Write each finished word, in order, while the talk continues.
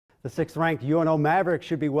The 6th-ranked UNO Mavericks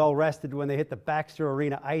should be well rested when they hit the Baxter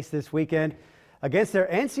Arena ice this weekend against their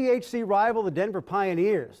NCHC rival, the Denver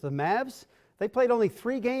Pioneers. The Mavs, they played only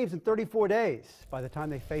 3 games in 34 days by the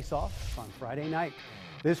time they face off on Friday night.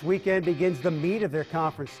 This weekend begins the meat of their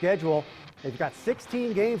conference schedule. They've got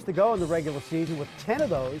 16 games to go in the regular season, with 10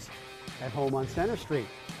 of those at home on Center Street.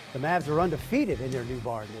 The Mavs are undefeated in their new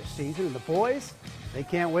barn this season, and the boys, they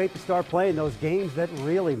can't wait to start playing those games that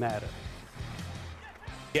really matter.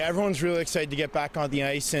 Yeah, everyone's really excited to get back on the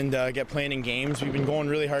ice and get playing in games. We've been going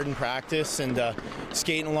really hard in practice and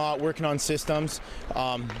skating a lot, working on systems.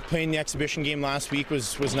 Playing the exhibition game last week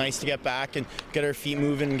was nice to get back and get our feet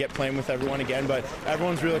moving and get playing with everyone again. But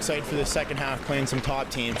everyone's really excited for the second half, playing some top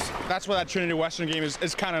teams. That's why that Trinity Western game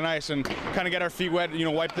is kind of nice, and kind of get our feet wet, you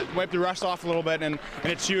know, wipe the rust off a little bit, and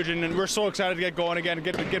it's huge. And we're so excited to get going again,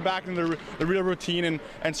 get back into the real routine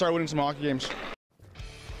and start winning some hockey games.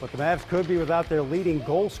 But the Mavs could be without their leading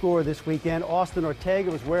goal scorer this weekend. Austin Ortega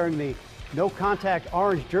was wearing the no-contact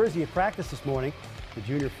orange jersey at practice this morning. The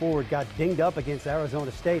junior forward got dinged up against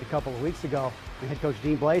Arizona State a couple of weeks ago. And head coach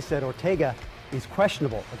Dean Blaze said Ortega is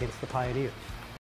questionable against the Pioneers.